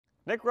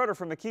Nick Rudder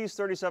from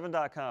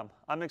McKee's37.com.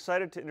 I'm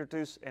excited to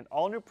introduce an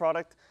all-new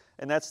product,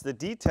 and that's the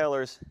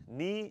Detailer's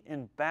Knee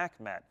and Back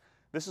Mat.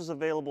 This is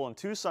available in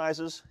two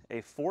sizes,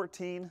 a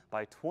 14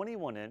 by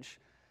 21 inch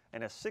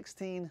and a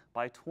 16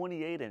 by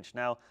 28 inch.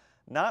 Now,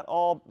 not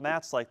all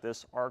mats like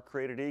this are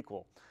created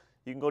equal.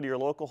 You can go to your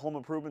local home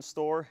improvement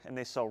store and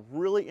they sell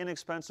really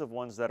inexpensive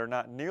ones that are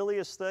not nearly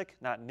as thick,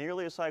 not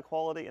nearly as high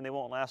quality, and they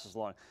won't last as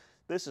long.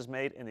 This is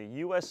made in the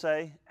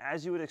USA,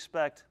 as you would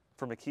expect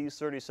from McKee's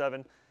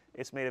 37.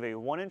 It's made of a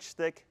 1-inch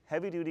thick,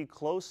 heavy-duty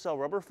closed-cell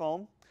rubber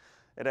foam.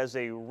 It has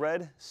a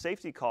red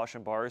safety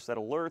caution bars that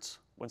alerts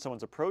when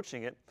someone's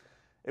approaching it.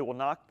 It will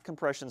not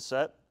compression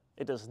set.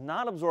 It does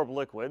not absorb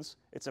liquids.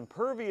 It's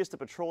impervious to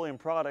petroleum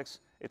products.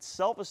 It's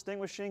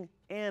self-extinguishing,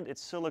 and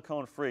it's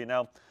silicone-free.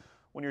 Now,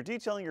 when you're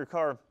detailing your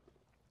car,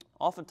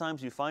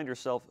 oftentimes you find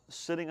yourself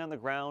sitting on the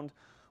ground,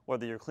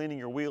 whether you're cleaning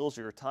your wheels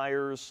or your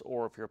tires,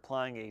 or if you're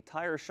applying a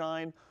tire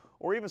shine,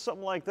 or even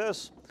something like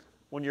this,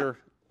 when you're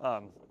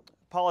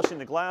polishing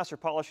the glass or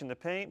polishing the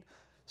paint.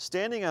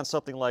 Standing on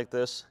something like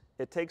this,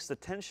 it takes the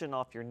tension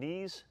off your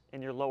knees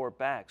and your lower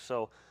back.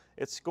 So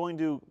it's going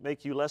to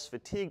make you less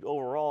fatigued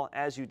overall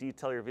as you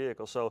detail your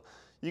vehicle. So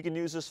you can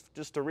use this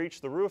just to reach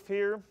the roof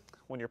here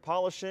when you're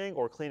polishing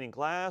or cleaning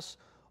glass.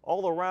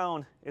 All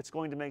around, it's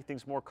going to make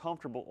things more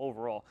comfortable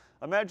overall.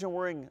 Imagine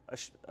wearing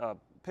a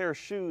pair of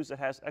shoes that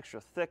has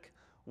extra thick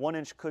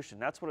 1-inch cushion.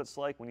 That's what it's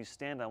like when you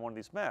stand on one of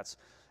these mats.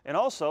 And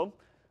also,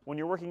 when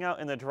you're working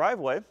out in the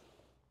driveway,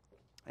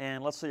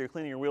 and let's say you're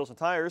cleaning your wheels and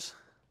tires,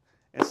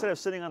 instead of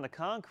sitting on the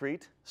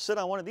concrete, sit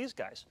on one of these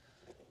guys.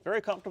 Very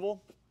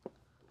comfortable.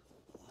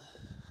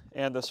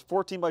 And this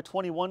 14 by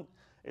 21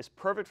 is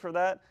perfect for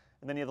that.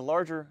 And then you have the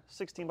larger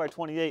 16 by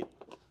 28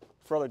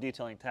 for other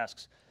detailing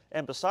tasks.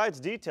 And besides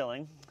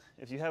detailing,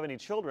 if you have any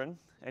children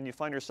and you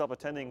find yourself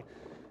attending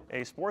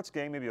a sports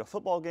game, maybe a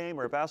football game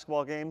or a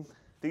basketball game,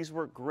 these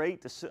work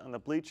great to sit on the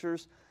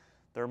bleachers.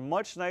 They're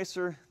much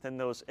nicer than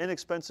those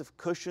inexpensive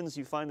cushions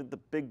you find at the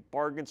big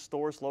bargain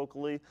stores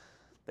locally.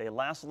 They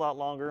last a lot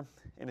longer,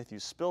 and if you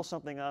spill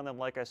something on them,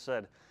 like I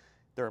said,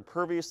 they're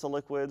impervious to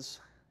liquids.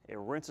 It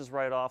rinses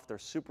right off. They're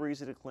super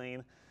easy to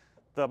clean.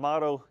 The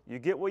motto, you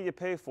get what you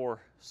pay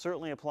for,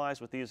 certainly applies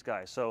with these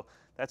guys. So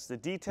that's the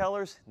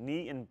Detailer's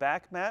Knee and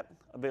Back Mat,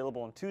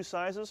 available in two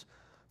sizes.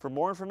 For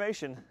more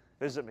information,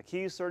 visit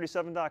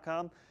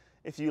McKee's37.com.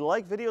 If you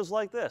like videos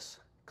like this,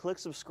 click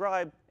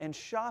subscribe and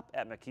shop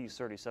at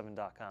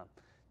McKee's37.com.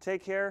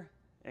 Take care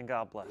and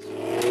God bless.